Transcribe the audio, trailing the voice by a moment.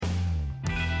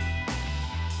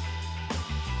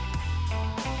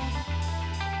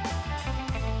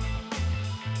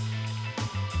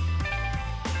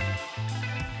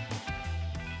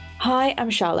Hi, I'm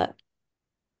Charlotte.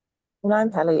 And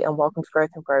I'm Helly, and welcome to Growth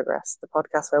in Progress, the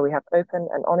podcast where we have open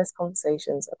and honest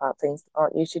conversations about things that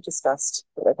aren't usually discussed,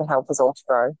 but that can help us all to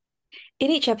grow.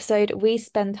 In each episode, we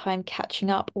spend time catching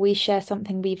up. We share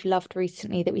something we've loved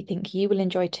recently that we think you will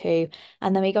enjoy too.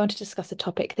 And then we go on to discuss a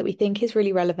topic that we think is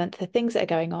really relevant to the things that are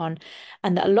going on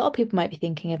and that a lot of people might be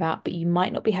thinking about, but you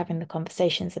might not be having the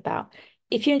conversations about.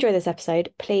 If you enjoy this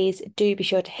episode, please do be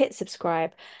sure to hit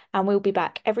subscribe. And we'll be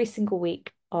back every single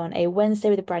week on a Wednesday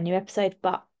with a brand new episode,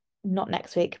 but not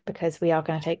next week because we are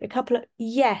going to take a couple of.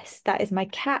 Yes, that is my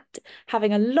cat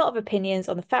having a lot of opinions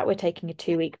on the fact we're taking a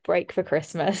 2 week break for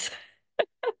Christmas.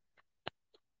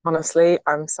 Honestly,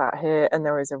 I'm sat here and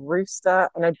there is a rooster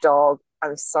and a dog.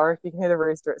 I'm sorry if you can hear the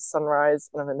rooster at sunrise,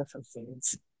 and I'm in the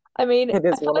Philippines. I mean, It I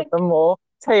is feel one of the like, more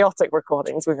chaotic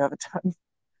recordings we've ever done.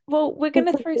 well, we're going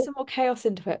to throw some more chaos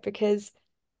into it because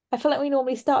I feel like we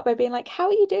normally start by being like, how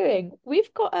are you doing?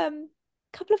 We've got a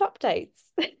couple of updates.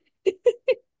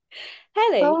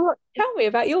 Helly, Um, tell me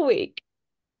about your week.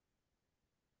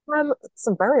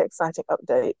 some very exciting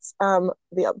updates.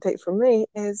 The update from me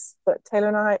is that Taylor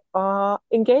and I are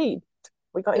engaged.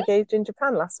 We got engaged in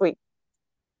Japan last week.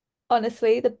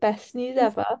 Honestly, the best news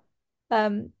ever.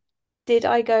 Um, did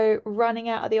I go running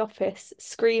out of the office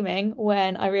screaming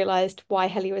when I realized why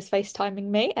Helly was FaceTiming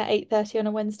me at 8:30 on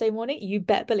a Wednesday morning? You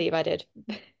bet believe I did.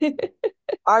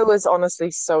 I was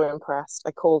honestly so impressed.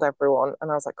 I called everyone and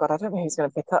I was like, God, I don't know who's going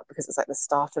to pick up because it's like the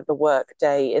start of the work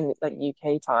day in like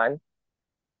UK time.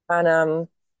 And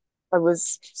I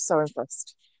was so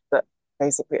impressed that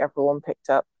basically everyone picked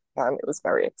up and it was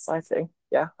very exciting.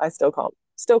 Yeah, I still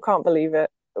can't believe it.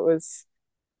 It was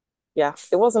yeah,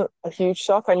 it wasn't a huge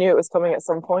shock. I knew it was coming at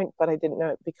some point, but I didn't know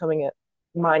it'd be coming at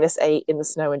 -8 in the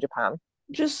snow in Japan.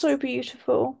 Just so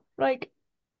beautiful. Like,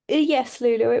 yes,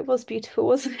 Lulu, it was beautiful,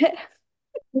 wasn't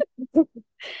it?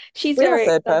 She's We have a very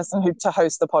third excited. person who to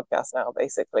host the podcast now,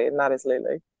 basically, and that is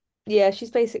Lulu. Yeah,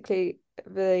 she's basically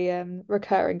the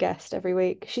recurring guest every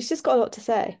week. She's just got a lot to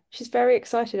say. She's very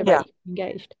excited about Yeah. you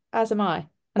engaged, as am I.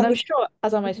 And I'm sure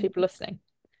as are most people listening.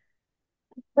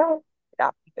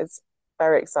 Yeah, it's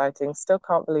very exciting. Still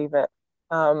can't believe it.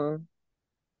 Um,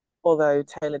 although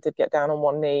Taylor did get down on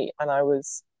one knee, and I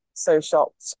was so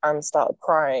shocked and started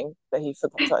crying that he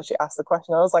forgot to actually ask the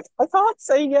question. I was like, I can't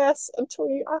say yes until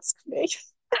you ask me.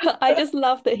 I just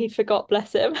love that he forgot,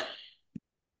 bless him.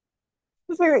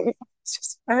 So it's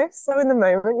just so in the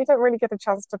moment, you don't really get a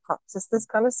chance to practice this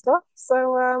kind of stuff.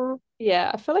 So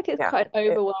Yeah, I feel like it's yeah, quite an it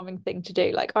overwhelming thing to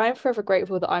do. Like, I'm forever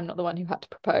grateful that I'm not the one who had to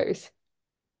propose.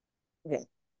 yeah.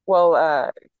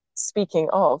 Well, speaking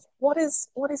of, what is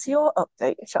your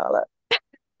update, Charlotte?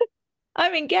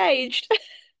 I'm engaged.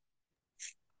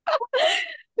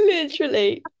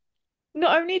 Literally.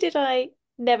 Not only did I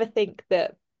never think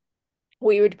that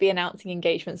we would be announcing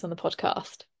engagements on the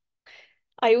podcast,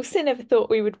 I also never thought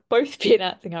we would both be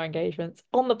announcing our engagements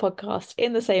on the podcast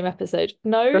in the same episode.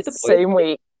 No, The same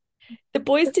week. the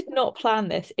boys did not plan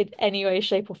this in any way,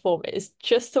 shape, or form. It is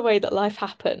just the way that life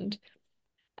happened.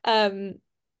 Um,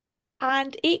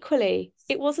 and equally,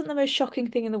 it wasn't the most shocking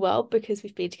thing in the world because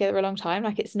we've been together a long time.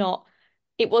 Like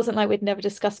it wasn't like we'd never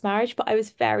discussed marriage, but I was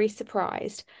very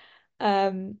surprised.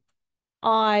 Um,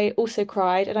 I also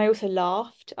cried and I also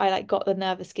laughed. I like got the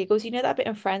nervous giggles. You know that bit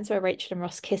in Friends where Rachel and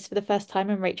Ross kiss for the first time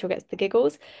and Rachel gets the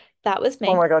giggles? That was Oh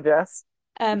me. my God, yes.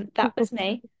 That was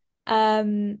me.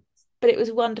 Um, but it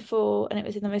was wonderful and it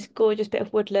was in the most gorgeous bit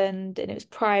of woodland and it was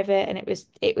private and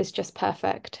it was just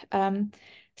perfect.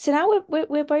 So now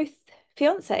we're both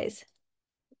fiancés.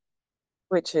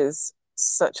 Which is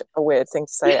such a weird thing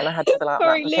to say. And I had to fill out an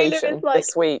Sorry, Lulu is application like,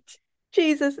 this week.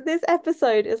 Jesus, this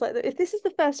episode is like, if this is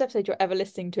the first episode you're ever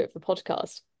listening to it for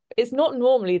podcast, it's not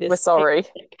normally We're this sorry.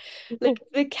 chaotic. Like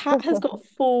the cat has got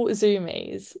full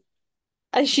zoomies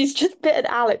and she's just bitten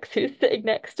Alex who's sitting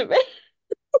next to me.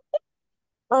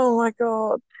 Oh my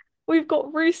God. We've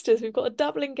got roosters, we've got a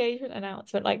double engagement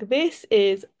announcement. Like this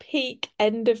is peak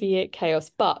end of year chaos.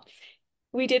 But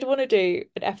we did want to do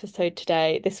an episode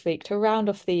today, this week, to round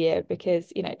off the year because,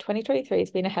 2023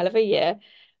 has been a hell of a year.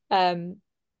 Um,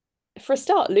 for a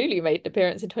start, Lulu made an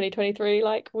appearance in 2023.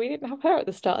 Like we didn't have her at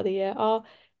the start of the year, our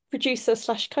producer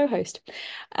slash co-host.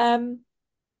 Um,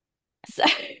 so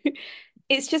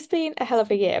it's just been a hell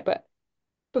of a year. But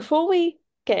before we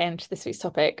get into this week's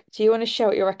topic, do you want to share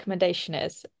what your recommendation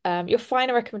is? Your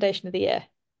final recommendation of the year.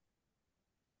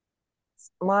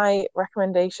 My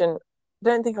recommendation, I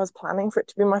don't think I was planning for it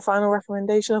to be my final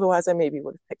recommendation. Otherwise, I maybe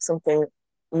would have picked something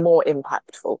more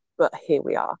impactful. But here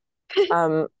we are.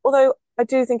 Although I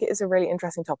do think it is a really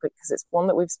interesting topic because it's one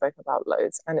that we've spoken about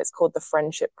loads and it's called the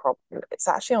friendship problem. It's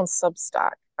actually on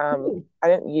Substack. Ooh. I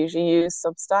don't usually use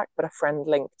Substack, but a friend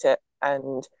linked it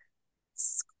and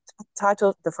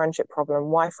titled The Friendship Problem: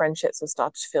 Why Friendships Have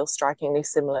Started to Feel Strikingly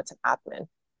Similar to Admin.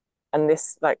 And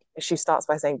this, like, she starts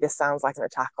by saying, this sounds like an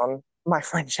attack on my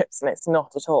friendships, and it's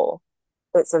not at all.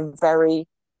 It's a very,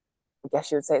 I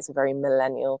guess you would say, it's a very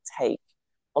millennial take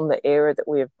on the era that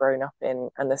we have grown up in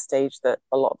and the stage that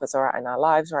a lot of us are at in our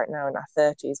lives right now in our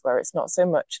 30s, where it's not so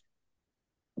much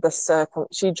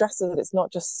she addresses it, it's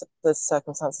not just the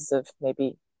circumstances of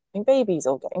maybe having babies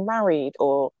or getting married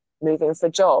or moving for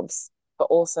jobs, but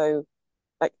also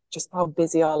like just how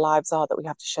busy our lives are that we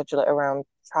have to schedule it around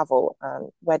travel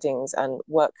and weddings and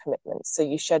work commitments. So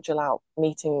you schedule out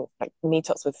like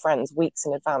meetups with friends weeks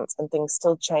in advance and things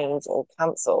still change or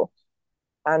cancel.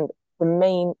 And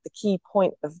the key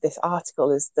point of this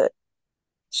article is that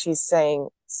she's saying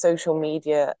social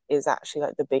media is actually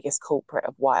like the biggest culprit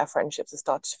of why our friendships have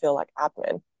started to feel like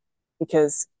admin,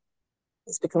 because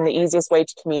it's become the easiest way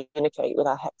to communicate with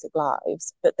our hectic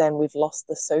lives, but then we've lost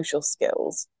the social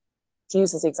skills. To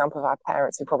use as the example of our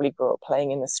parents who probably grew up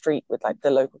playing in the street with like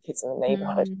the local kids in the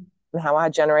neighborhood, Mm. and how our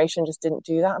generation just didn't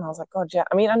do that. And I was like, God, yeah.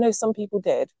 I mean, I know some people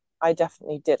did. I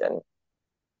definitely didn't.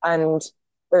 And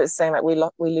it's saying like we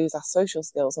lose our social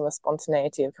skills and the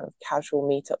spontaneity of kind of casual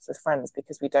meetups with friends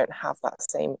because we don't have that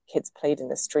same kids played in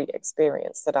the street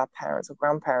experience that our parents or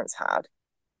grandparents had.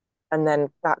 And then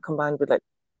that combined with like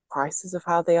prices of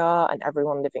how they are and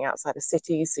everyone living outside of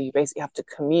cities, so you basically have to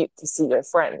commute to see your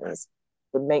friends.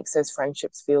 It makes those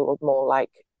friendships feel more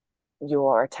like you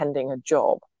are attending a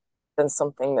job than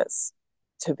something that's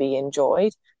to be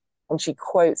enjoyed. And she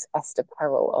quotes Esther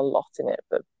Perel a lot in it,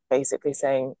 but basically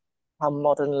saying how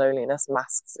modern loneliness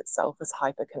masks itself as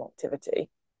hyperconnectivity.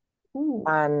 Ooh,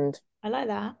 And I like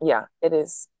that. yeah, it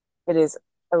is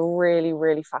a really,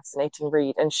 really fascinating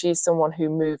read. And she's someone who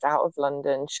moved out of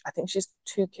London. I think she's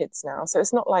 2 kids now. So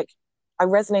it's not like I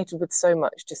resonated with so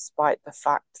much despite the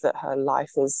fact that her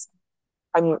life is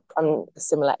I'm a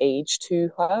similar age to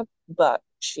her, but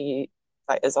she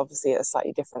like is obviously at a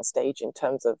slightly different stage in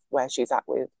terms of where she's at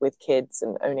with kids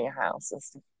and owning a house and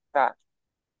stuff like that.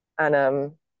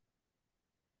 And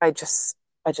I just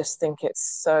I just think it's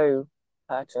so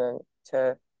pertinent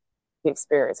to the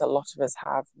experience a lot of us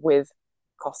have with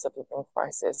cost of living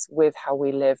crisis, with how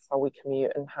we live, how we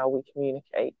commute, and how we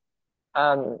communicate.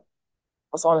 Um,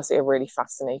 it's honestly a really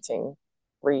fascinating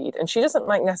read, and she doesn't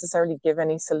like necessarily give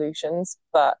any solutions,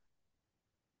 but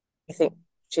I think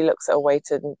she looks at a way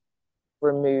to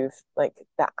remove like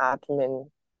that admin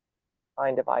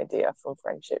kind of idea from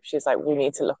friendship. She's like, we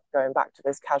need to look at going back to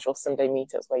those casual Sunday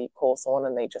meetups where you call someone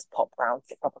and they just pop round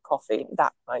for a cup of coffee,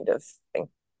 that kind of thing.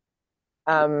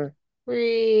 Um,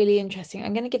 Really interesting.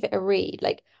 I'm going to give it a read.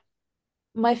 Like,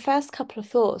 my first couple of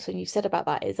thoughts when you said about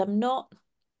that is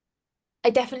I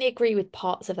definitely agree with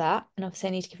parts of that, and obviously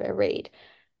I need to give it a read.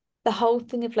 The whole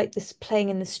thing of like this playing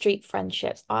in the street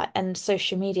friendships and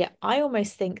social media, I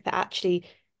almost think that actually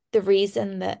the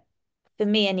reason that, for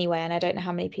me anyway, and I don't know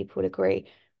how many people would agree,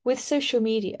 with social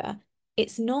media,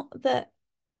 it's not that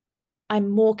I'm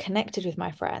more connected with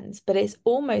my friends, but it's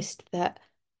almost that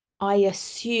I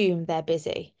assume they're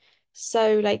busy.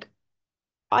 So like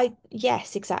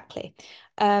yes, exactly.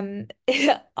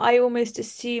 I almost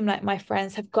assume like my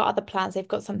friends have got other plans, they've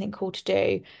got something cool to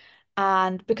do.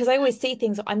 And because I always see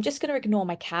things, I'm just going to ignore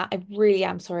my cat. I really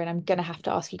am sorry, and I'm going to have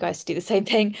to ask you guys to do the same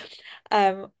thing.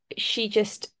 She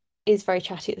just is very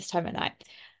chatty at this time at night.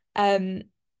 Um,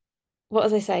 what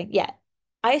was I saying? Yeah,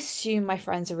 I assume my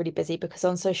friends are really busy because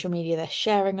on social media they're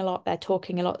sharing a lot, they're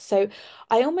talking a lot. So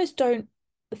I almost don't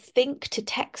think to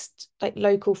text like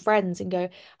local friends and go,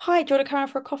 "Hi, do you want to come out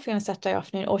for a coffee on a Saturday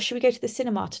afternoon, or should we go to the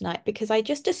cinema tonight?" Because I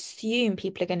just assume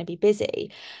people are going to be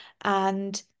busy,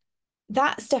 and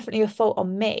that's definitely a fault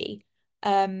on me.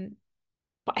 Um,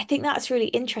 but I think that's really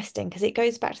interesting because it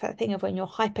goes back to that thing of when you're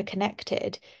hyper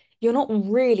connected, you're not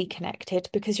really connected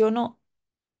because you're not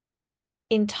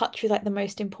in touch with like the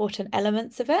most important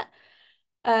elements of it.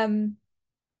 Um,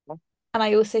 and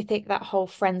I also think that whole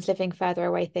friends living further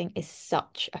away thing is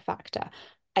such a factor.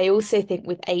 I also think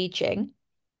with aging,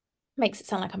 makes it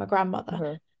sound like I'm a grandmother,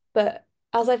 mhm. but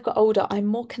as I've got older, I'm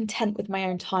more content with my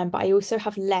own time, but I also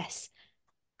have less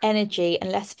energy and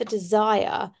less of a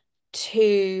desire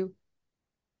to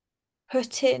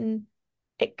put in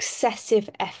excessive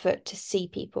effort to see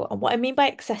people. And what I mean by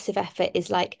excessive effort is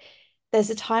like there's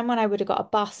a time when I would have got a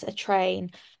bus, a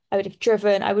train, I would have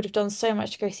driven, I would have done so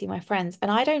much to go see my friends. And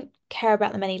I don't care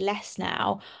about them any less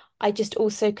now. I just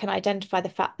also can identify the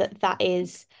fact that that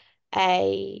is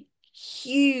a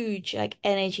huge like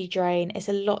energy drain. It's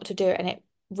a lot to do and it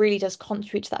really does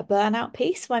contribute to that burnout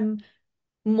piece. So I'm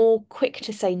more quick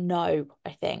to say no,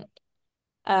 I think.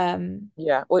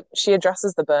 Yeah, well, she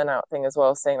addresses the burnout thing as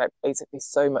well, saying like basically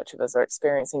so much of us are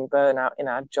experiencing burnout in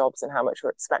our jobs and how much we're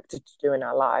expected to do in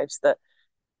our lives that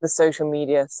the social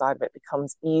media side of it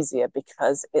becomes easier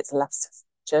because it's less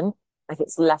friction, like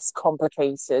it's less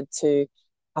complicated to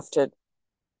have to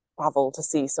travel to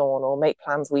see someone or make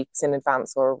plans weeks in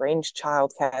advance or arrange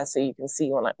childcare so you can see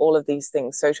one. Like all of these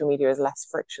things, social media is less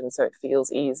friction, so it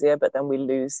feels easier, but then we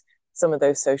lose some of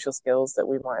those social skills that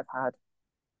we might have had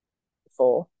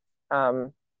before.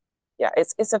 Um, yeah,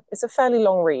 it's a fairly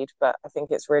long read, but I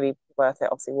think it's really worth it.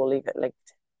 Obviously, we'll leave it linked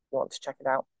if you want to check it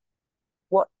out.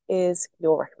 What is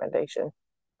your recommendation?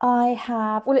 I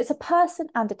have, well, it's a person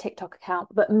and a TikTok account,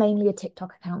 but mainly a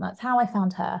TikTok account. That's how I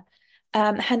found her.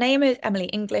 Her name is Emily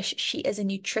English. She is a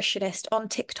nutritionist. On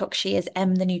TikTok, she is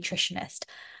M the Nutritionist.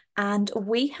 And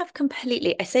we have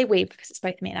completely, I say we because it's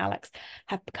both me and Alex,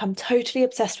 have become totally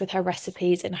obsessed with her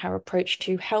recipes and her approach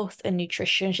to health and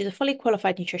nutrition. She's a fully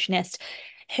qualified nutritionist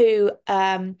who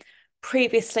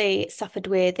previously suffered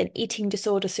with an eating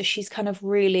disorder. So she's kind of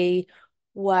really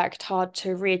worked hard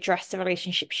to readdress the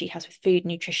relationship she has with food,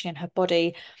 nutrition, and her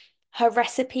body. Her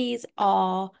recipes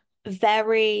are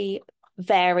very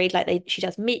varied. Like she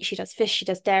does meat, she does fish, she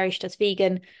does dairy, she does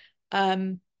vegan.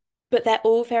 Um, but they're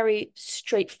all very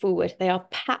straightforward. They are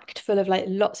packed full of like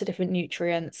lots of different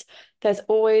nutrients. There's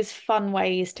always fun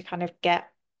ways to kind of get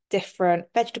different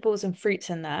vegetables and fruits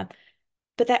in there.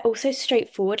 But they're also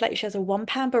straightforward. Like she has a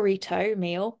 £1 burrito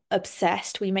meal,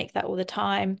 obsessed. We make that all the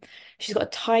time. She's got a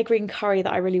Thai green curry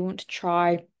that I really want to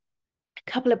try.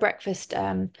 A couple of breakfast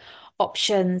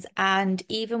options. And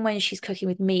even when she's cooking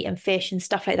with meat and fish and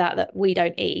stuff like that that we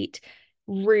don't eat,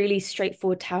 really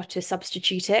straightforward to how to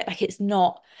substitute it. Like it's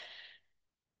not,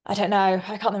 I don't know, I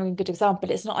can't think of a good example,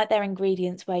 but it's not like they're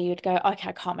ingredients where you'd go, okay,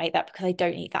 I can't make that because I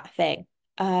don't eat that thing.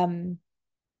 Um,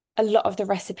 a lot of the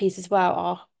recipes as well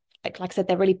are like I said,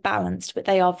 they're really balanced, but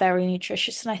they are very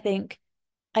nutritious. And I think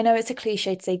I know it's a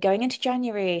cliche to say going into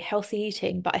January, healthy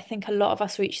eating, but I think a lot of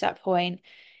us reach that point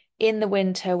in the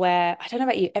winter where I don't know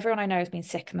about you, everyone I know has been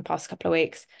sick in the past couple of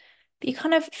weeks, but you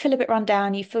kind of feel a bit run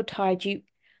down, you feel tired. You,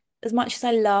 as much as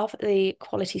I love the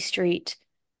Quality Street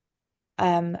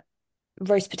um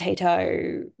roast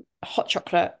potato, hot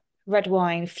chocolate, red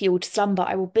wine fueled slumber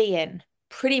I will be in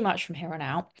pretty much from here on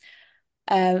out.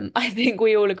 I think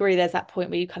we all agree there's that point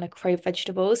where you kind of crave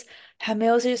vegetables. Her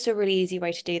meals are just a really easy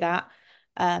way to do that.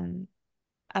 Um,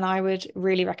 and I would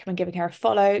really recommend giving her a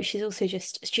follow. She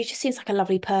just seems like a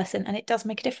lovely person and it does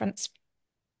make a difference.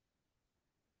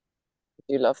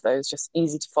 I do love those, just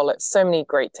easy to follow. So many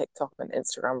great TikTok and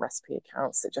Instagram recipe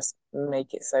accounts that just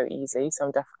make it so easy. So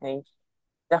I'm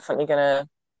definitely gonna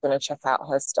check out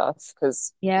her stuff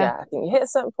because Yeah. yeah, I think you hit a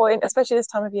certain point, especially this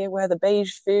time of year where the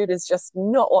beige food is just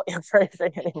not what you're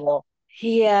craving anymore.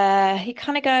 Yeah, you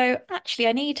kind of go, actually,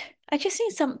 I just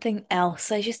need something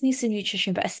else. I just need some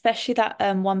nutrition, but especially that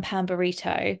 £1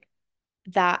 burrito,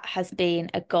 that has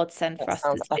been a godsend for That us.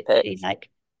 sounds It's epic. literally like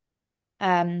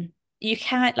you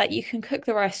can't like you can cook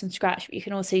the rice from scratch, but you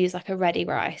can also use like a ready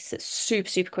rice. It's super,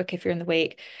 super quick if you're in the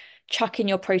week. Chuck in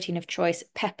your protein of choice,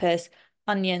 peppers,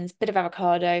 onions, bit of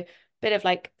avocado, bit of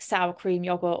like sour cream,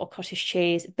 yogurt or cottage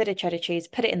cheese, bit of cheddar cheese,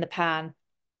 put it in the pan,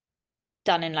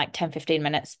 done in like 10, 15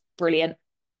 minutes. Brilliant.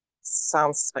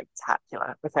 Sounds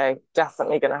spectacular. Okay,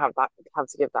 definitely gonna have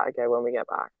to give that a go when we get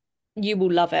back. You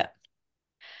will love it.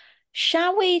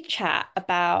 Shall we chat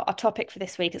about our topic for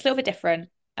this week? It's a little bit different.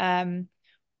 Um,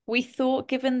 we thought,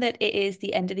 given that it is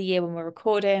the end of the year when we're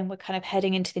recording, we're kind of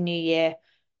heading into the new year.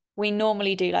 We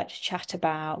normally do like to chat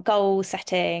about goal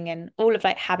setting and all of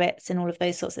like habits and all of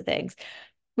those sorts of things.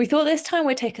 We thought this time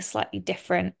we'd take a slightly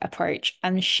different approach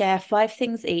and share 5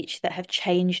 things each that have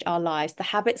changed our lives, the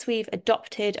habits we've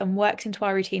adopted and worked into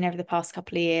our routine over the past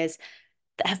couple of years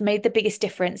that have made the biggest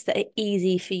difference that are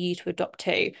easy for you to adopt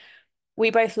too. We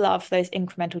both love those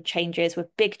incremental changes. We're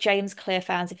big James Clear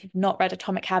fans. If you've not read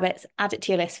Atomic Habits, add it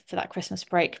to your list for that Christmas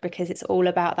break because it's all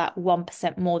about that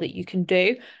 1% more that you can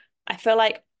do. I feel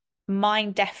like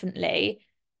mine definitely,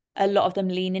 a lot of them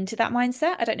lean into that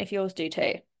mindset. I don't know if yours do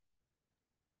too.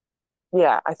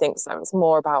 Yeah, I think so. It's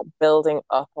more about building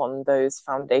up on those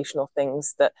foundational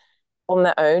things that on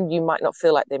their own you might not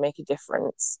feel like they make a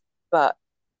difference, but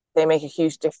they make a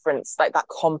huge difference, like that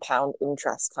compound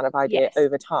interest kind of idea Yes.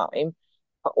 over time.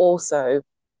 But also,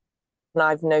 and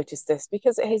I've noticed this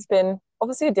because it has been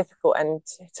obviously a difficult end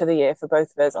to the year for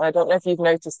both of us. And I don't know if you've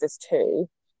noticed this too,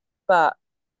 but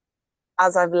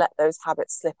as I've let those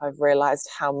habits slip, I've realized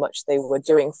how much they were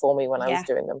doing for me when I was Yeah.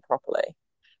 doing them properly.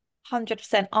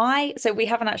 100%. So we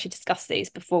haven't actually discussed these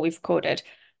before we've recorded.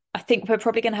 I think we're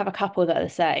probably going to have a couple that are the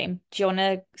same. Do you want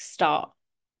to start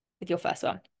with your first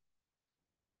one?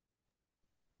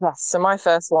 Yes, so my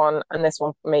first one, and this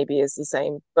one maybe is the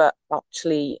same, but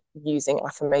actually using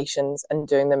affirmations and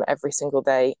doing them every single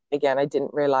day. Again, I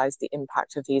didn't realize the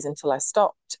impact of these until I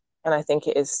stopped. And I think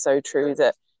it is so true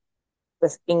that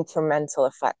the incremental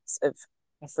effects of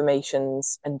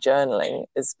affirmations and journaling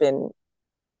has been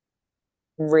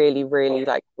really, really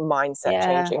like mindset Yeah.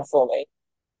 changing for me.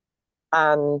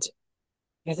 And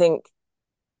I think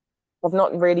I've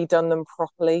not really done them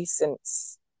properly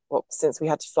since, well, since we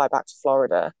had to fly back to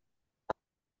Florida.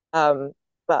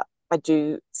 But I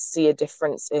do see a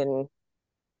difference in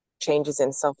changes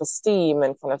in self-esteem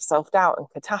and kind of self-doubt and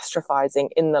catastrophizing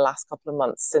in the last couple of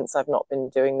months since I've not been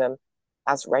doing them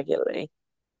as regularly.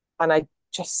 And I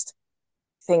just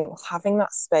think having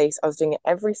that space, I was doing it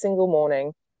every single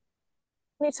morning.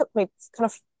 And it took me kind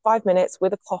of 5 minutes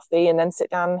with a coffee and then sit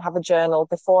down and have a journal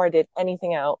before I did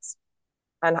anything else.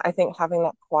 And I think having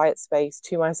that quiet space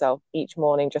to myself each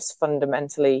morning just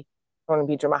fundamentally, I want to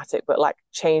be dramatic, but like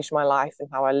changed my life and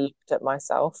how I looked at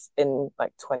myself in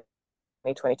like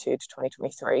 2022 to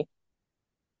 2023.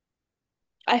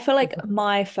 I feel like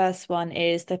my first one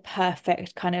is the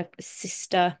perfect kind of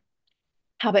sister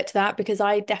habit to that because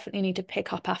I definitely need to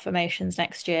pick up affirmations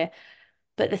next year.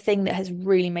 But the thing that has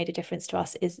really made a difference to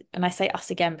us is, and I say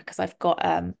us again because I've got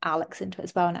Alex into it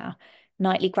as well now,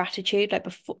 nightly gratitude. Like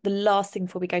before the last thing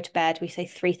before we go to bed, we say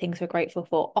three things we're grateful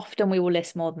for. Often we will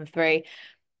list more than three,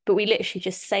 but we literally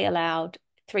just say aloud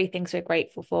three things we're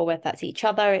grateful for, whether that's each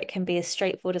other. It can be as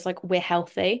straightforward as like we're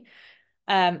healthy.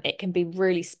 It can be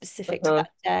really specific to Mhm.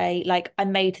 that day. Like I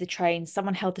made the train,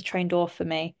 someone held the train door for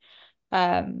me.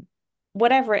 Um,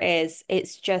 Whatever it is,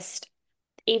 it's just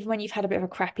even when you've had a bit of a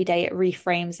crappy day, it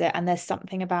reframes it. And there's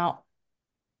something about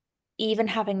even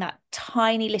having that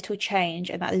tiny little change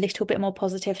and that little bit more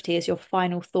positivity as your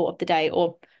final thought of the day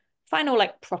or final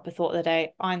like proper thought of the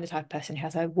day. I'm the type of person who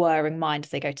has a whirring mind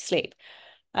as they go to sleep.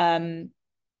 Um,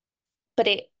 but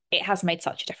it has made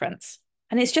such a difference.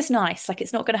 And it's just nice. Like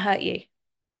it's not going to hurt you.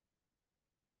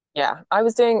 Yeah, I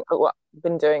was doing, well,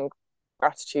 been doing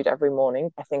gratitude every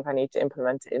morning. I think I need to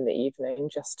implement it in the evening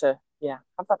just to, yeah,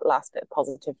 have that last bit of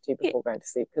positivity before going to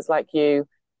sleep. Because, like you,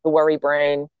 the worry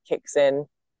brain kicks in.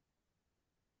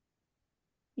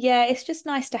 Yeah, it's just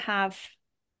nice to have.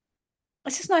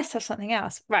 It's just nice to have something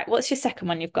else. Right, what's your second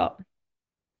one you've got?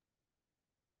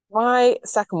 My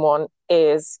second one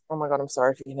is, oh my God, I'm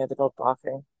sorry if you can hear the dog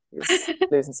barking. He's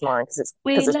losing his mind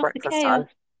We because it's love the breakfast chaos. time.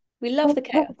 We love the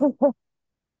chaos.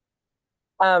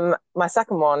 My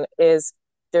second one is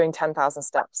doing 10,000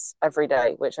 steps every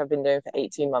day, which I've been doing for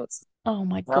 18 months Oh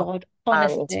my now. God.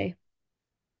 And Honestly,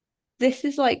 this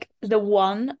is like the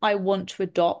one I want to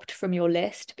adopt from your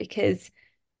list because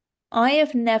I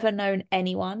have never known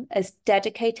anyone as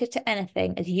dedicated to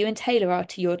anything as you and Taylor are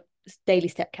to your daily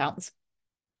step counts.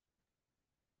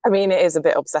 I mean, it is a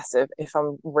bit obsessive if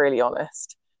I'm really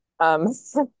honest. Um,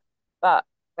 but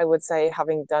I would say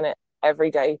having done it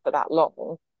every day for that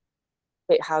long,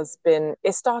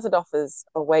 it started off as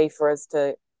a way for us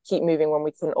to keep moving when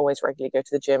we couldn't always regularly go to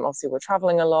the gym. Obviously, we're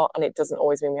traveling a lot and it doesn't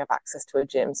always mean we have access to a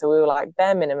gym. So we were like,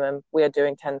 bare minimum, we are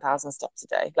doing 10,000 steps a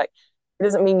day. Like, it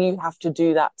doesn't mean you have to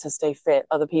do that to stay fit.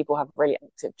 Other people have really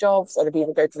active jobs, other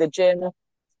people go to the gym,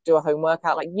 do a home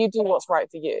workout. Like, you do what's right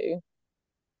for you.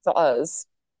 For us,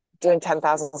 doing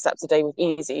 10,000 steps a day was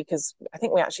easy because I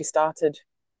think we actually started.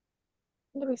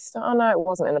 When did we start? Oh, no, it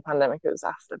wasn't in the pandemic. It was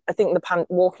after. I think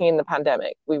walking in the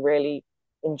pandemic, we really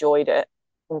enjoyed it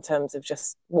in terms of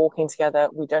just walking together.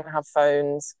 We don't have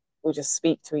phones. We just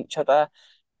speak to each other.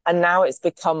 And now it's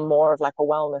become more of like a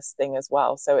wellness thing as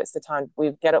well. So it's the time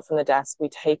we get up from the desk, we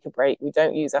take a break, we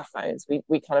don't use our phones.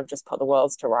 We kind of just put the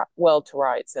world to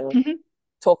rights and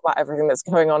talk about everything that's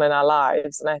going on in our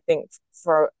lives. And I think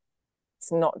for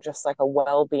it's not just like a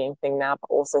well-being thing now, but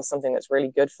also something that's really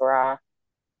good for our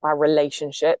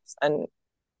relationships. And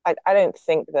I don't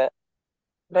think that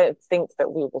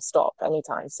we will stop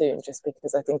anytime soon, just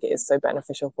because I think it is so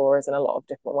beneficial for us in a lot of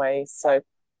different ways. So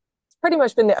it's pretty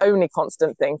much been the only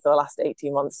constant thing for the last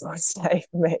 18 months, I would say,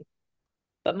 for me.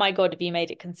 But my God, have you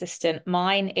made it consistent?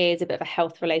 Mine is a bit of a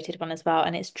health related one as well,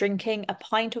 and it's drinking a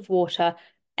pint of water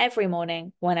every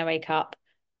morning when I wake up.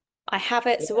 I have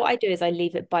it. So what Yeah. I do is I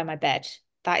leave it by my bed.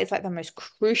 That is like the most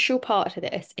crucial part of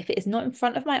this. If it is not in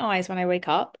front of my eyes when I wake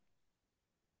up,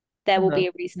 there will Mm-hmm. be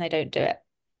a reason I don't do it.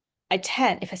 I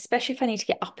tend, if especially if I need to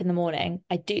get up in the morning,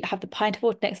 I do have the pint of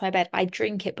water next to my bed. I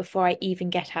drink it before I even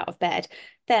get out of bed.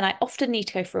 Then I often need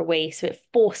to go for a wee, so it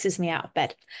forces me out of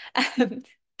bed. Um,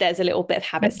 there's a little bit of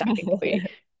habit stacking for you.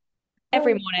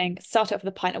 Every morning, start off with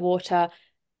a pint of water.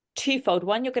 twofold.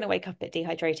 One, you're going to wake up a bit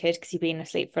dehydrated because you've been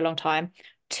asleep for a long time.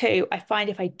 Two, I find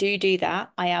if I do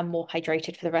that, I am more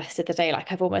hydrated for the rest of the day.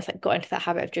 Like I've almost like got into that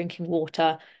habit of drinking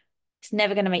water. It's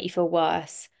never going to make you feel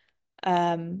worse.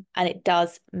 And it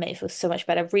does make you feel so much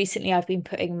better. Recently, I've been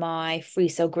putting my free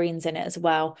cell greens in it as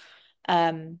well.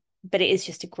 But it is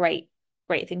just a great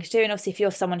thing to do. And obviously, if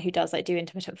you're someone who does like do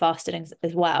intermittent fasting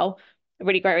as well, a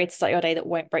really great way to start your day that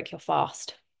won't break your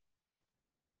fast.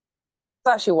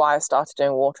 That's actually why I started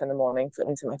doing water in the morning for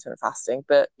intermittent fasting.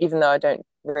 But even though I don't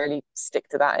really stick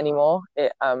to that anymore,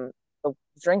 the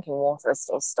drinking water is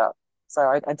still stuck. So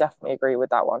I definitely agree with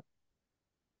that one.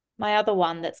 My other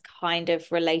one that's kind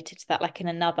of related to that, like in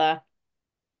another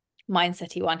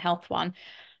mindset-y one, health one,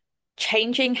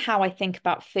 changing how I think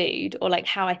about food or like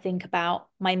how I think about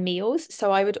my meals.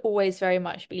 So I would always very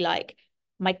much be like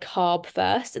my carb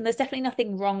first. And there's definitely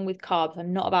nothing wrong with carbs.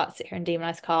 I'm not about to sit here and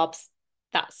demonize carbs.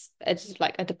 That's it's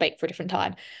like a debate for a different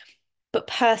time. But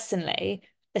personally,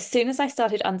 as soon as I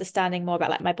started understanding more about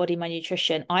like my body, my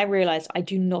nutrition, I realized I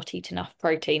do not eat enough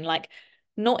protein. Like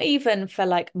not even for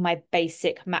like my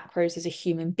basic macros as a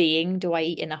human being do I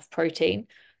eat enough protein.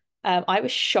 I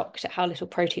was shocked at how little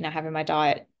protein I have in my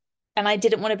diet. And I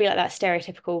didn't want to be like that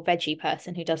stereotypical veggie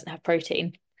person who doesn't have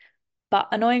protein. But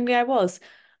annoyingly, I was.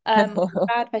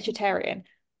 Bad vegetarian.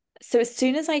 So as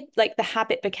soon as I like the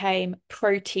habit became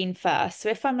protein first. So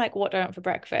if I'm like, what do I want for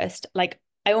breakfast? Like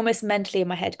I almost mentally in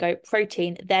my head go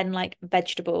protein, then like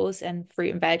vegetables and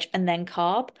fruit and veg, and then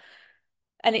carb.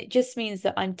 And it just means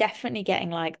that I'm definitely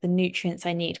getting like the nutrients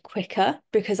I need quicker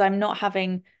because I'm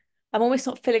almost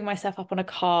not filling myself up on a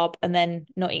carb and then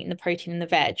not eating the protein and the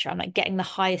veg. I'm like getting the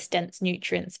highest dense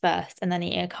nutrients first and then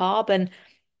eating a carb. And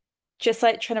just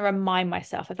like trying to remind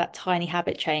myself of that tiny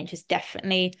habit change has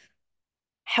definitely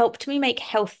helped me make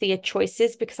healthier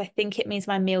choices because I think it means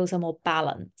my meals are more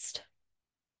balanced.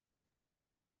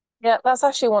 Yeah, that's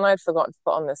actually one I'd forgotten to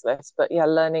put on this list. But yeah,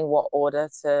 learning what order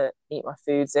to eat my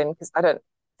foods in because I don't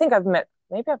think I've met,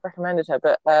 maybe I've recommended her,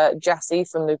 but Jessie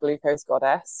from the Glucose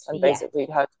Goddess, and Yeah. basically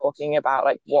her talking about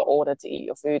like what order to eat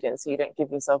your food in so you don't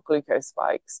give yourself glucose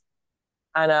spikes.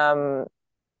 And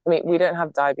I mean, we don't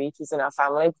have diabetes in our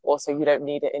family, but also you don't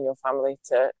need it in your family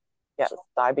to get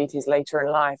diabetes later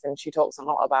in life. And she talks a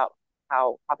lot about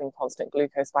how having constant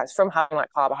glucose spikes from having like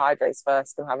carbohydrates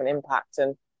first can have an impact.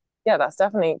 And yeah, that's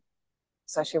definitely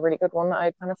it's actually a really good one that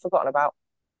I'd kind of forgotten about.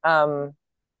 Um,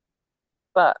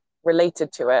 but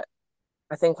related to it,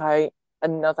 I think I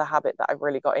another habit that I've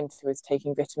really got into is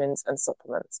taking vitamins and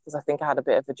supplements because I think I had a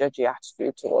bit of a judgy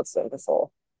attitude towards them before.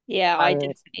 Yeah, I And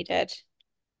definitely did.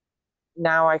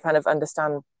 now I kind of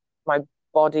understand my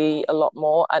body a lot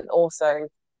more and also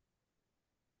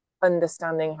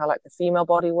understanding how like the female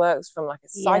body works from like a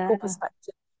cycle Yeah.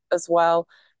 perspective as well.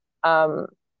 Um,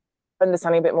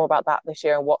 Understanding a bit more about that this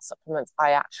year and what supplements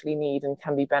I actually need and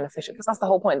can be beneficial because that's the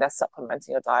whole point. They're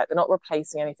supplementing your diet. They're not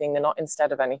replacing anything. They're not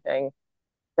instead of anything.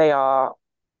 They are,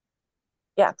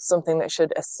 yeah, something that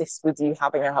should assist with you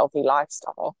having a healthy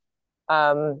lifestyle.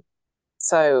 Um,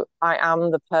 so I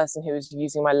am the person who is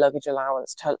using my luggage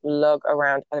allowance to lug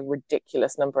around a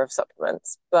ridiculous number of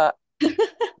supplements. But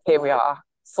here we are,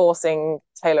 forcing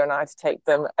Taylor and I to take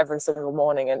them every single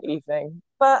morning and evening.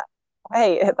 But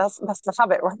hey, that's the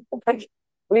habit, right? Like, at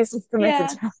least we've committed Yeah.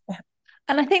 to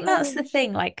And I think that's the it.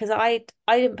 thing, like, because I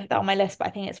didn't put that on my list, but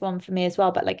I think it's one for me as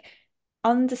well. But like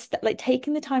understand like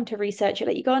taking the time to research it,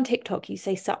 like you go on TikTok, you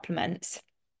say supplements,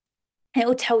 it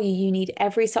will tell you you need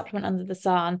every supplement under the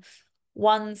sun.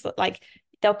 Ones that like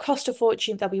they'll cost a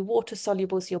fortune, they'll be water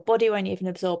soluble, so your body won't even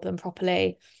absorb them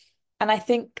properly. And I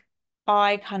think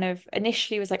I kind of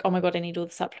initially was like, oh my God, I need all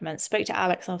the supplements. Spoke to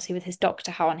Alex, obviously, with his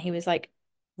doctor, how, and he was like,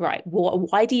 right,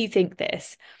 why do you think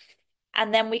this?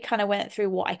 And then we kind of went through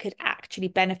what I could actually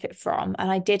benefit from.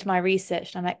 And I did my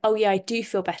research and I'm like, oh yeah, I do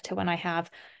feel better when I have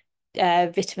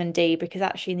vitamin D because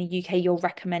actually in the UK you'll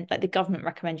recommend like the government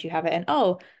recommends you have it. And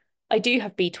oh, I do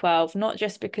have B12, not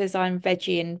just because I'm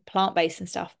veggie and plant-based and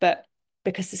stuff, but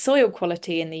because the soil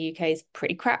quality in the UK is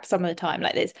pretty crap some of the time.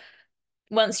 Like there's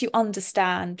once you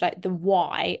understand like the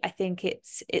why, I think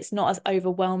it's not as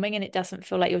overwhelming and it doesn't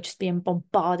feel like you're just being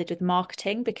bombarded with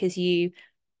marketing because you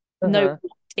know Mm-hmm.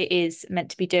 what it is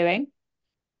meant to be doing.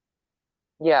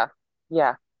 Yeah,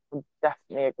 yeah, I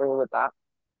definitely agree with that.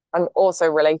 And also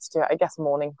related to, I guess,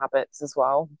 morning habits as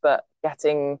well. But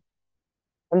getting,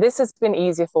 and this has been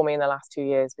easier for me in the last 2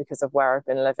 years because of where I've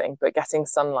been living, but getting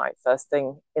sunlight first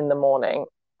thing in the morning.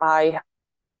 I,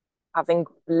 having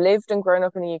lived and grown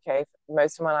up in the UK for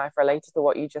most of my life, related to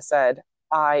what you just said,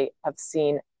 I have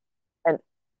seen a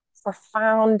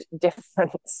profound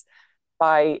difference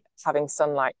by having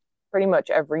sunlight pretty much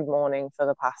every morning for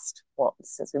the past, what,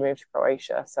 since we moved to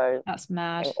Croatia. So That's I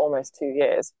mad. think almost 2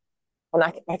 years. And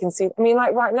I can see, I mean,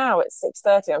 like right now it's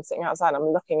 6:30, I'm sitting outside, I'm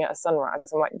looking at a sunrise.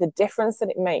 I'm like, the difference that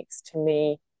it makes to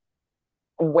me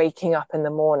waking up in the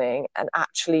morning and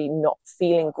actually not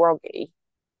feeling groggy.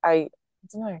 I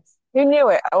don't know. Who knew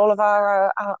it? All of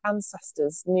our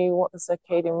ancestors knew what the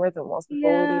circadian rhythm was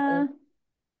before we'd even. Yeah.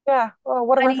 Yeah. Well,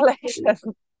 what a I need revelation.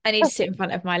 to I need to sit in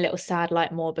front of my little sad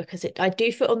light more because I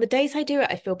do feel on the days I do it,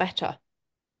 I feel better.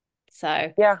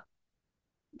 So Yeah.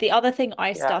 the other thing I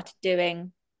Yeah. started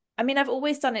doing, I mean, I've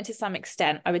always done it to some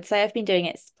extent. I would say I've been doing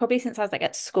it probably since I was like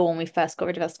at school and we first got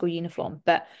rid of our school uniform,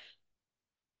 but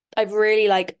I've really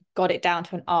like got it down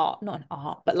to an art, not an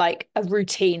art, but like a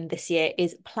routine this year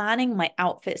is planning my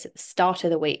outfits at the start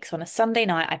of the week. So on a Sunday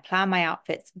night, I plan my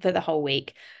outfits for the whole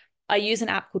week. I use an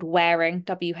app called Wearing,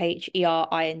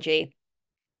 Wheering,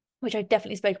 which I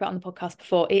definitely spoke about on the podcast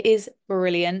before. It is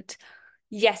brilliant.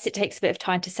 Yes, it takes a bit of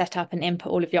time to set up and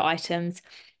input all of your items.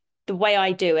 The way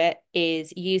I do it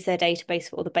is use their database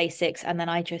for all the basics, and then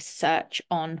I just search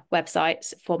on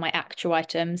websites for my actual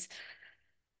items,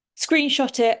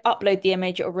 screenshot it, upload the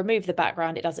image, or remove the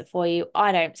background. It does it for you.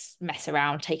 I don't mess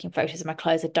around taking photos of my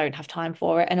clothes. I don't have time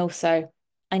for it. And also,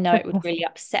 I know it would really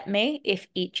upset me if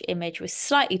each image was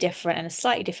slightly different and a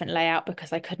slightly different layout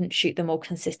because I couldn't shoot them all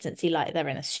consistency like they're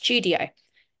in a studio.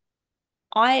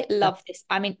 I Yeah. love this.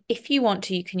 I mean, if you want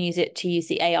to, you can use it to use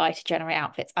the AI to generate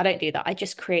outfits. I don't do that. I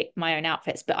just create my own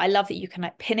outfits, but I love that you can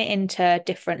like pin it into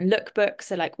different lookbooks.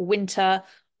 So like winter,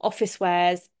 office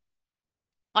wears.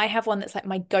 I have one that's like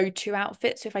my go-to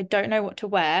outfit. So if I don't know what to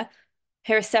wear,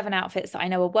 here are 7 outfits that I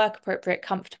know are work appropriate,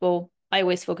 comfortable. I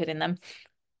always feel good in them.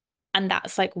 And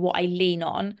that's like what I lean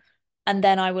on. And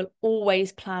then I will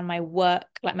always plan my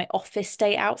work, like my office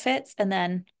day outfits, and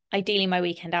then ideally my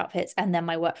weekend outfits, and then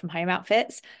my work from home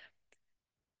outfits.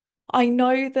 I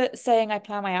know that saying I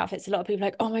plan my outfits, a lot of people are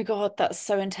like, oh my God, that's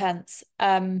so intense.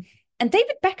 And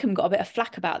David Beckham got a bit of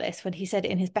flack about this when he said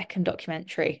it in his Beckham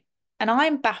documentary. And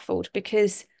I'm baffled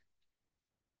because,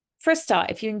 for a start,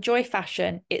 if you enjoy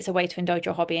fashion, it's a way to indulge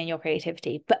your hobby and your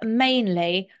creativity. But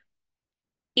mainly,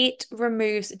 it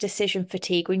removes decision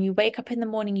fatigue. When you wake up in the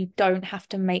morning, you don't have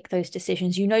to make those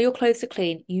decisions. You know your clothes are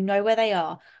clean, you know where they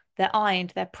are, they're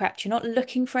ironed, they're prepped. You're not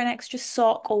looking for an extra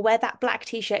sock or where that black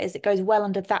t-shirt is that goes well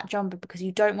under that jumper because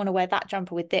you don't want to wear that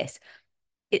jumper with this.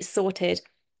 It's sorted,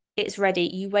 it's ready.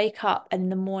 You wake up and in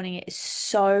the morning it is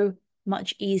so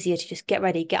much easier to just get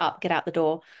ready, get up, get out the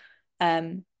door.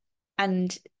 And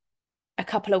a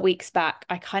couple of weeks back,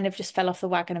 I kind of just fell off the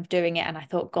wagon of doing it. And I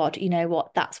thought, God, you know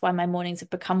what? That's why my mornings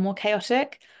have become more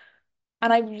chaotic.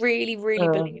 And I really, really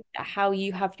Mm. believe that how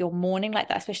you have your morning, like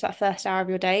that, especially that first hour of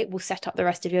your day, will set up the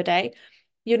rest of your day.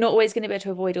 You're not always going to be able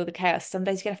to avoid all the chaos. Some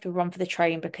days you're going to have to run for the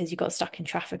train because you got stuck in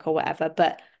traffic or whatever.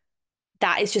 But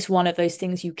that is just one of those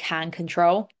things you can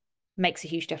control. Makes a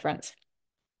huge difference.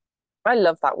 I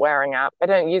love that wearing app. I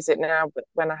don't use it now, but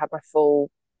when I have my full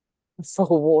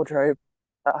wardrobe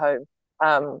at home,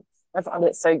 um, I find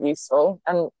it so useful.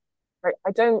 And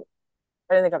I don't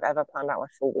think I've ever planned out my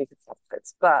full week of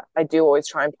outfits, but I do always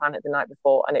try and plan it the night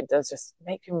before, and it does just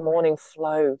make your morning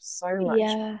flow so much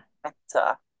Yeah.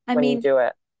 better I when you mean, do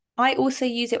it. I also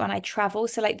use it when I travel.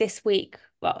 So, like this week,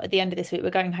 well, at the end of this week, we're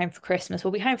going home for Christmas.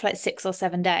 We'll be home for like 6 or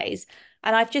 7 days.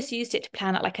 And I've just used it to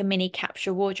plan out like a mini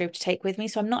capsule wardrobe to take with me.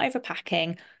 So I'm not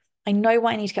overpacking. I know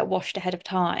what I need to get washed ahead of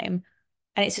time.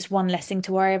 And it's just one less thing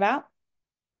to worry about.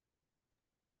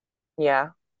 Yeah,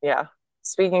 yeah.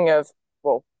 Speaking of,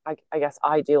 well, I guess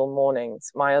ideal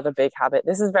mornings, my other big habit,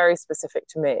 this is very specific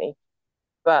to me,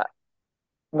 but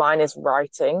mine is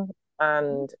writing,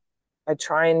 and I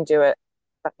try and do it.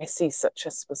 But I see such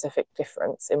a specific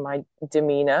difference in my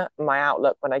demeanor, my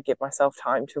outlook when I give myself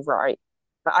time to write.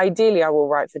 But ideally, I will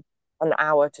write for an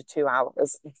hour to 2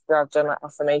 hours after I've done like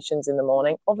affirmations in the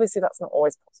morning. Obviously, that's not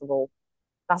always possible.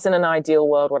 That's in an ideal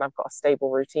world when I've got a stable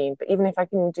routine. But even if I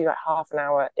can do like half an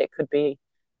hour, it could be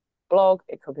blog,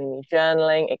 it could be me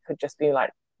journaling, it could just be like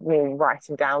me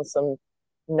writing down some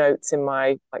notes in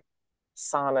my like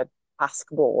Sana task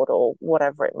board or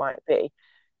whatever it might be.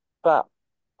 But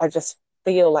I just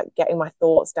feel like getting my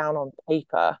thoughts down on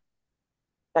paper,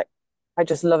 like I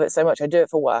just love it so much. I do it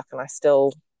for work and I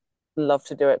still love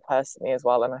to do it personally as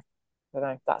well. And I don't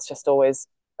know, that's just always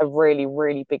a really,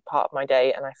 really big part of my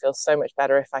day. And I feel so much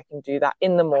better if I can do that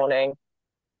in the morning.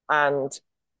 And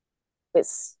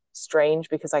it's strange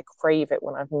because I crave it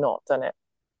when I've not done it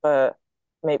for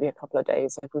maybe a couple of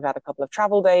days. Like we've had a couple of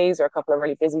travel days or a couple of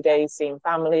really busy days seeing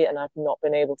family, and I've not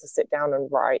been able to sit down and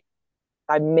write.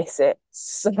 I miss it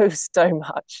so, so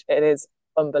much. It is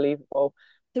unbelievable.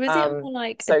 So is it more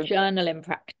like a So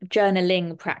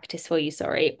journaling practice for you,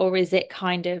 sorry, or is it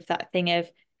kind of that thing of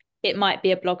it might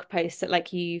be a blog post that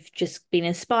like you've just been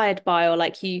inspired by, or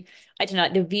like you, I don't know,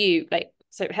 like the view, like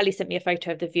so Helly sent me a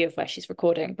photo of the view of where she's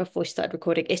recording before she started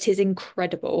recording. It is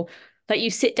incredible. Like you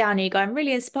sit down and you go, I'm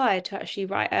really inspired to actually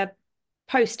write a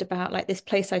post about like this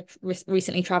place I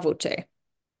recently traveled to.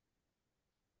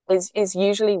 is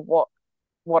usually what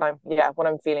I'm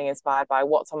feeling inspired by,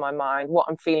 what's on my mind, what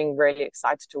I'm feeling really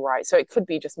excited to write. So it could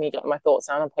be just me getting my thoughts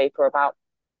down on paper about,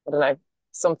 I don't know,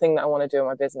 something that I want to do in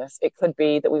my business. It could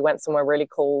be that we went somewhere really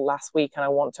cool last week and I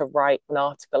want to write an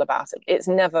article about it. It's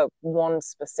never one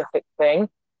specific thing,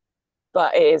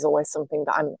 but it is always something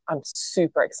that I'm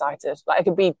super excited. Like it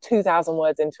could be 2,000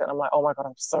 words into it and I'm like, oh my God,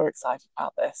 I'm so excited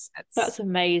about this. It's That's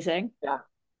amazing. yeah.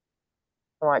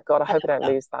 Oh my God, I I hope I love don't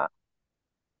that. lose that.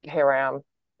 Here I am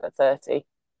at 30.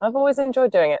 I've always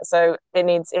enjoyed doing it. So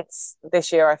it's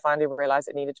this year I finally realized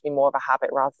it needed to be more of a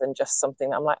habit rather than just something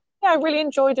that I'm like, yeah, I really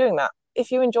enjoy doing that.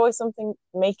 If you enjoy something,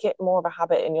 make it more of a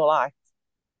habit in your life.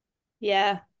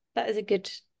 Yeah, that is a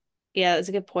good, yeah, that's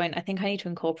a good point. I think I need to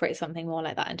incorporate something more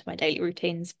like that into my daily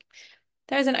routines.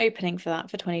 There is an opening for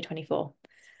that for 2024.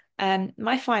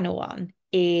 My final one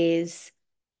is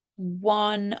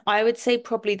one, I would say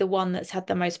probably the one that's had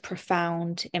the most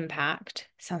profound impact.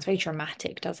 Sounds very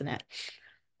dramatic, doesn't it?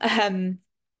 Um,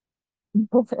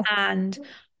 and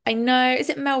I know, is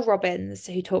it Mel Robbins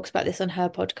who talks about this on her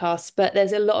podcast? But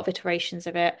there's a lot of iterations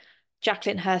of it.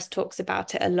 Jacqueline Hurst talks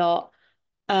about it a lot.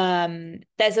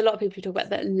 There's a lot of people who talk about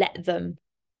the let them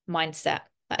mindset.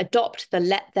 Like, adopt the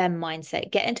let them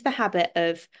mindset. Get into the habit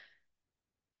of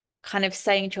kind of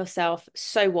saying to yourself,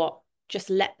 so what? Just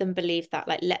let them believe that,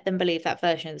 like let them believe that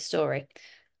version of the story.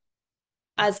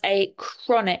 As a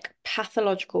chronic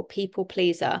pathological people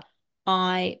pleaser,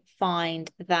 I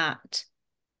find that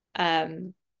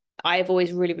um I've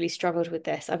always really, really struggled with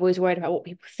this. I've always worried about what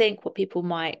people think, what people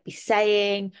might be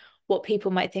saying, what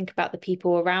people might think about the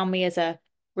people around me as a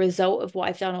result of what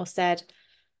I've done or said.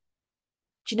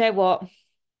 Do you know what?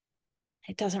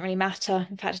 It doesn't really matter.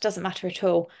 In fact, it doesn't matter at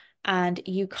all. And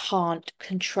you can't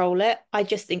control it. I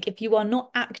just think if you are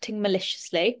not acting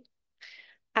maliciously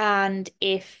and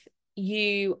if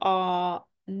you are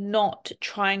not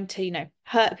trying to,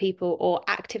 hurt people or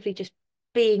actively just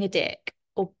being a dick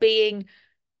or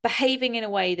behaving in a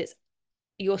way that's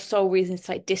your sole reason is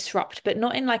to like disrupt, but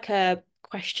not in like a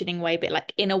questioning way, but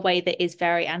like in a way that is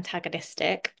very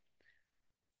antagonistic,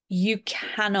 you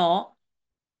cannot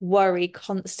worry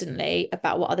constantly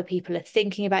about what other people are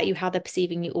thinking about you, how they're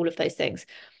perceiving you, all of those things.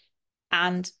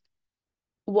 And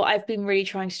what I've been really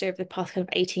trying to do over the past kind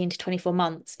of 18 to 24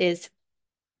 months is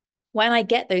when I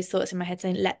get those thoughts in my head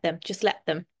saying, let them, just let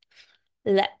them,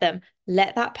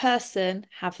 let that person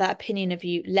have that opinion of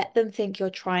you. Let them think you're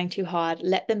trying too hard.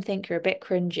 Let them think you're a bit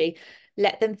cringy.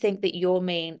 Let them think that you're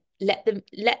mean. Let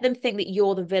them think that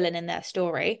you're the villain in their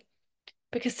story.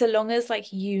 Because so long as like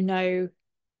you're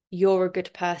a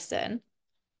good person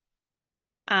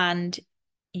and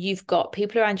you've got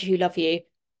people around you who love you,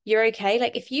 you're okay.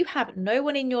 Like if you have no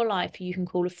one in your life who you can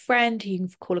call a friend, who you can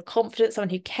call a confidant, someone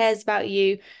who cares about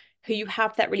you, who you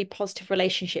have that really positive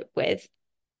relationship with,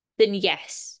 then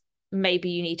yes, maybe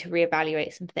you need to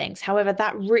reevaluate some things. However,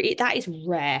 that is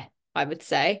rare, I would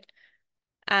say.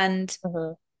 And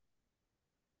Mhm.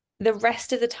 the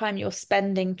rest of the time you're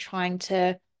spending trying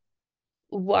to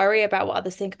worry about what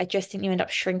others think, I just think you end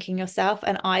up shrinking yourself.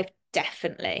 And I've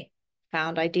definitely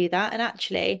found I do that. And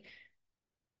actually,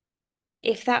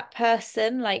 if that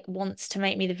person like wants to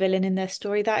make me the villain in their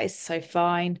story, that is so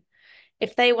fine.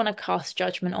 If they want to cast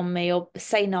judgment on me or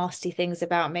say nasty things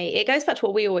about me, it goes back to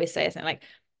what we always say, isn't it? Like,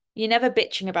 you're never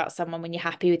bitching about someone when you're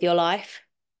happy with your life.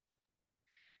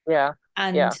 Yeah.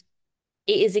 And Yeah.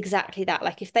 it is exactly that.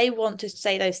 Like, if they want to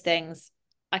say those things,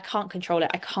 I can't control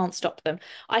it. I can't stop them.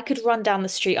 I could run down the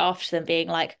street after them being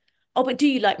like, oh, but do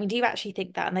you like me? Do you actually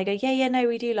think that? And they go, yeah, yeah, no,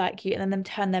 we do like you. And then them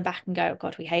turn their back and go, oh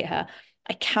God, we hate her.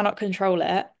 I cannot control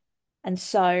it. And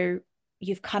so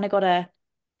you've kind of got to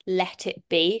let it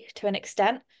be to an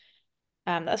extent.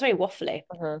 That's very waffly.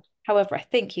 Mhm. However, I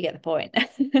think you get the point.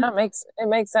 It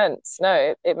makes sense.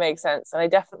 No, it makes sense. And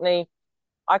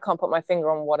I can't put my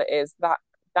finger on what it is. That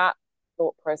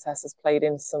thought process has played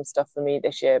into some stuff for me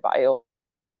this year, but I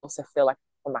also feel like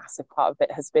a massive part of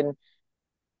it has been,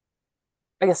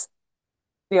 I guess,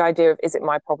 the idea of is it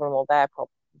my problem or their problem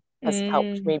has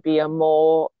helped Mm. me be a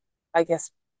more, I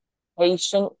guess,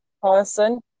 patient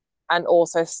person and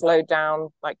also slow down,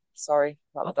 like, sorry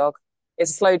about the dog,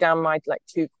 it's slowed down my like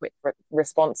too quick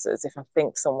responses. If I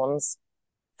think someone's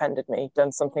offended me,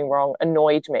 done something wrong,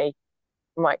 annoyed me,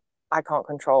 I'm like, I can't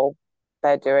control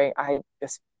they're doing. I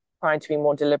just trying to be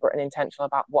more deliberate and intentional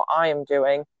about what I am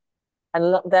doing,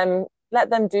 and let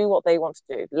them do what they want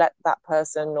to do. Let that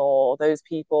person or those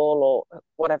people or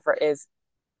whatever it is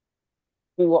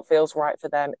do what feels right for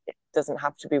them. It doesn't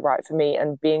have to be right for me,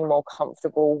 and being more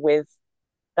comfortable with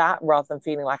that rather than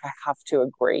feeling like I have to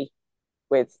agree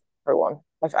with everyone.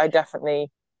 I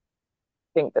definitely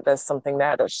think that there's something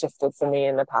there that's shifted for me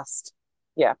in the past,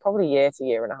 yeah, probably year to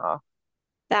year and a half.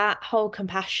 That whole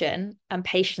compassion and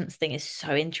patience thing is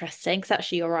so interesting because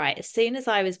actually you're right. As soon as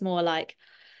I was more like,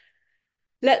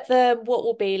 let them, what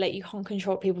will be, like you can't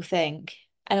control what people think.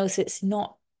 And also it's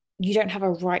not, you don't have a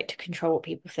right to control what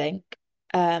people think.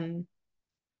 Um,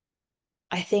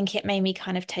 I think it made me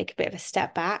kind of take a bit of a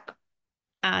step back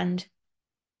and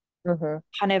Mm-hmm.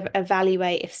 kind of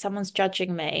evaluate if someone's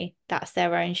judging me, that's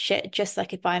their own shit. Just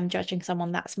like if I'm judging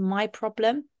someone, that's my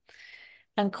problem.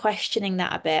 And questioning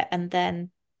that a bit and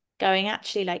then going,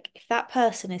 actually, like if that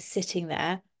person is sitting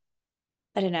there,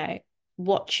 I don't know,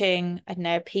 watching, I don't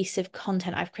know, a piece of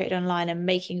content I've created online and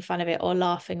making fun of it or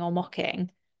laughing or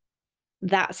mocking,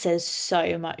 that says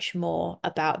so much more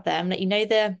about them. Like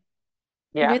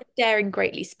Yeah, the Daring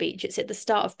Greatly speech. It's at the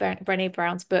start of Brené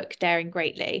Brown's book, Daring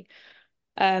Greatly.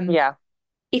 Um, yeah,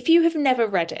 if you have never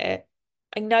read it,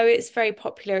 I know it's very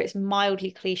popular, it's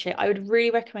mildly cliche. I would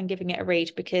really recommend giving it a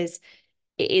read because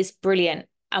it is brilliant.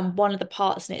 And one of the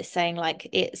parts in it is saying like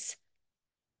it's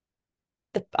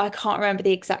I can't remember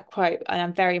the exact quote, and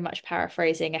I'm very much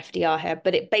paraphrasing FDR here,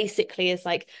 but it basically is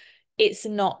like it's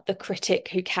not the critic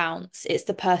who counts, it's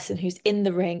the person who's in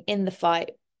the ring, in the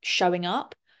fight, showing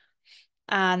up.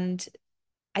 And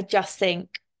I just think,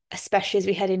 especially as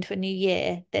we head into a new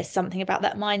year, there's something about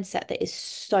that mindset that is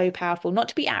so powerful. Not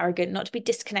to be arrogant, not to be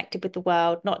disconnected with the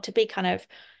world, not to be kind of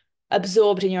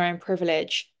absorbed in your own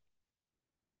privilege,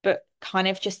 but kind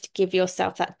of just give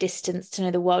yourself that distance to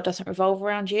know the world doesn't revolve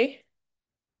around you.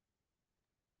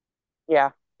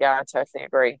 yeah, yeah, I totally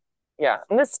agree. Yeah.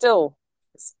 And there's still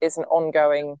it's an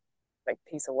ongoing like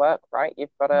piece of work, right? Oh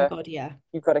my God, yeah.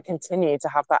 You've got to continue to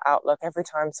have that outlook every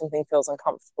time something feels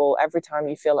uncomfortable, every time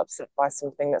you feel upset by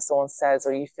something that someone says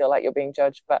or you feel like you're being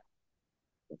judged. But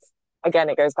again,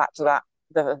 it goes back to that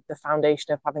the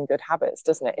foundation of having good habits,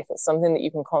 doesn't it? If it's something that you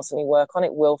can constantly work on,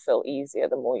 it will feel easier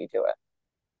the more you do it.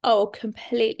 Oh,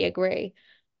 completely agree.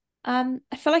 I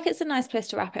feel like it's a nice place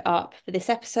to wrap it up for this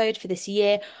episode, for this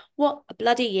year. What a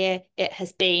bloody year it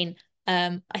has been.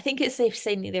 I think it's safe to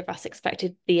say neither of us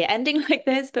expected the year ending like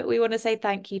this, but we want to say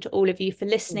thank you to all of you for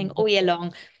listening all year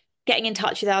long, getting in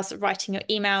touch with us, writing your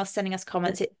emails, sending us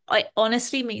comments. It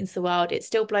honestly means the world. It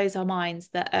still blows our minds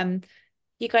that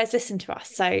you guys listen to us.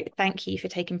 So thank you for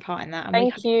taking part in that. And we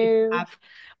hope Thank you you. have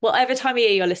whatever time of year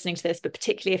you're listening to this, but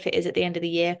particularly if it is at the end of the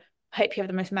year, I hope you have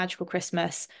the most magical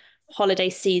Christmas, holiday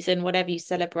season, whatever you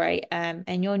celebrate.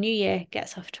 And your new year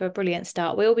gets off to a brilliant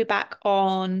start. We'll be back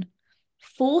on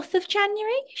 4th of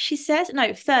January, she says. No,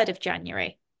 3rd of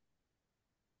January.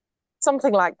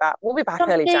 Something like that. We'll be back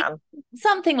early Something, Jan.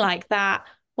 something like that.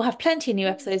 We'll have plenty of new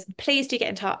episodes. Please do get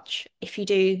in touch if you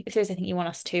do, if there's anything you want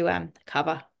us to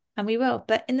cover, and we will.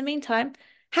 But in the meantime,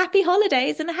 happy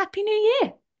holidays and a happy new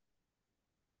year.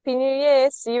 Happy New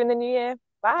Year. See you in the new year.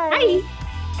 Bye. Bye.